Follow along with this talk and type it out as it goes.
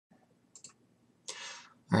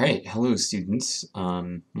All right, hello students.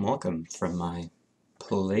 Welcome from my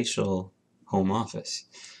palatial home office.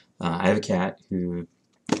 I have a cat who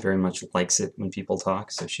very much likes it when people talk,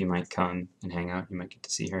 so she might come and hang out. You might get to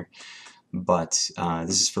see her. But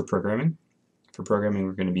this is for programming. For programming,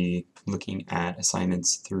 we're going to be looking at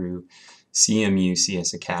assignments through CMU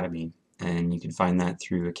CS Academy, and you can find that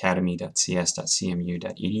through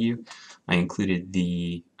academy.cs.cmu.edu. I included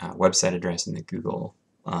the website address in the Google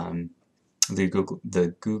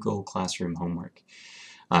Classroom homework.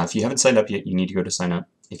 If you haven't signed up yet, you need to go to sign up.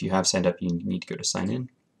 If you have signed up, you need to go to sign in,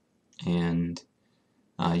 and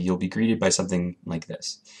you'll be greeted by something like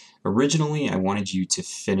this. Originally, I wanted you to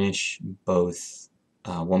finish both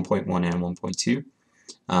 1.1 and 1.2.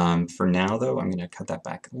 For now, though, I'm going to cut that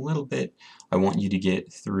back a little bit. I want you to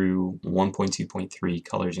get through 1.2.3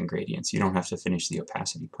 colors and gradients. You don't have to finish the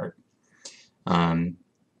opacity part.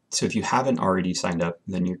 So if you haven't already signed up,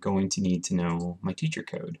 then you're going to need to know my teacher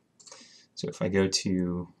code. So if I go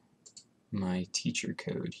to my teacher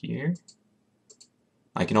code here,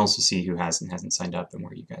 I can also see who has and hasn't signed up and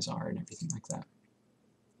where you guys are and everything like that.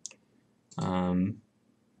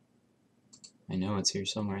 I know it's here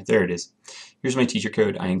somewhere. There it is. Here's my teacher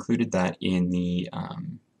code. I included that in the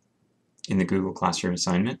Google Classroom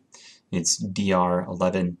assignment. It's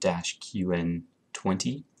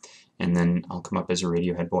DR11-QN20. And then I'll come up as a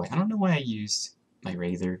Radiohead boy. I don't know why I used my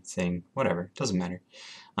regular thing. Whatever, doesn't matter.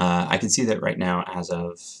 I can see that right now as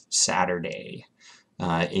of Saturday.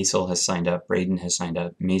 Aisel has signed up, Braden has signed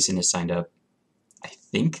up, Mason has signed up. I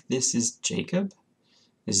think this is Jacob.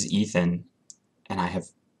 This is Ethan. And I have,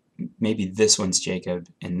 maybe this one's Jacob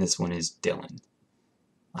and this one is Dylan.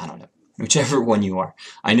 I don't know. Whichever one you are.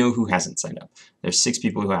 I know who hasn't signed up. There's 6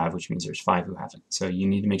 people who have, which means there's 5 who haven't. So you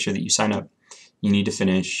need to make sure that you sign up. You need to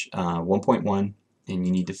finish 1.1 and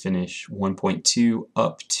you need to finish 1.2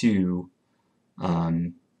 up to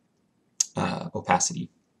opacity.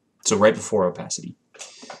 So right before opacity.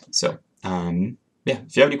 So yeah,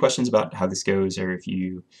 if you have any questions about how this goes or if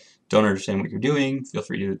you don't understand what you're doing, feel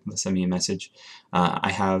free to send me a message.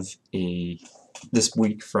 I have this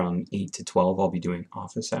week from 8 to 12 I'll be doing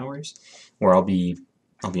office hours where I'll be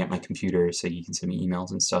at my computer, so you can send me emails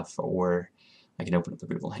and stuff, or I can open up a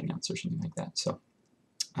Google Hangouts or something like that. So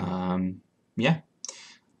yeah,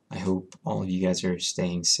 I hope all of you guys are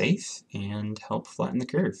staying safe and help flatten the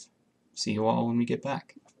curve. See you all when we get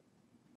back.